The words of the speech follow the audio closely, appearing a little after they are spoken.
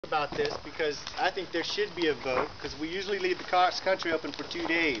about this because I think there should be a vote because we usually leave the cross country open for 2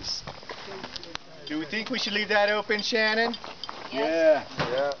 days. Do we think we should leave that open, Shannon? Yes.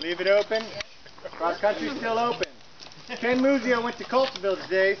 Yeah. Leave it open? Cross country's still open. Ken Muzio went to Coulterville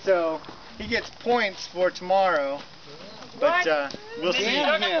today, so he gets points for tomorrow. But we'll see.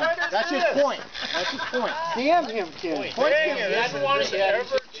 Damn him. That's his point. That's his point. Damn him, Ken. Points I don't want it to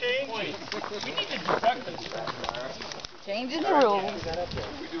ever change. We need to deduct this. Changing the rules.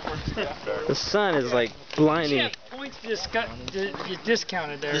 The sun is like blinding. Yeah, points you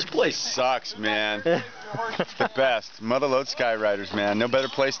discounted there. This place sucks, man. It's the best. Mother Lode Sky Riders, man. No better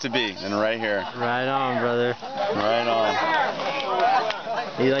place to be than right here. Right on, brother. Right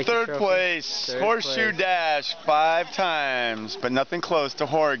on. You like Third place. Horseshoe Dash 5 times, but nothing close to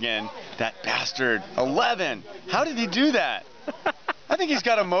Horrigan. That bastard. 11. How did he do that? I think he's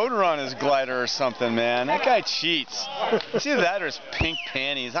got a motor on his glider or something, man. That guy cheats. It's either that or his pink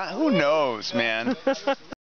panties. Who knows, man?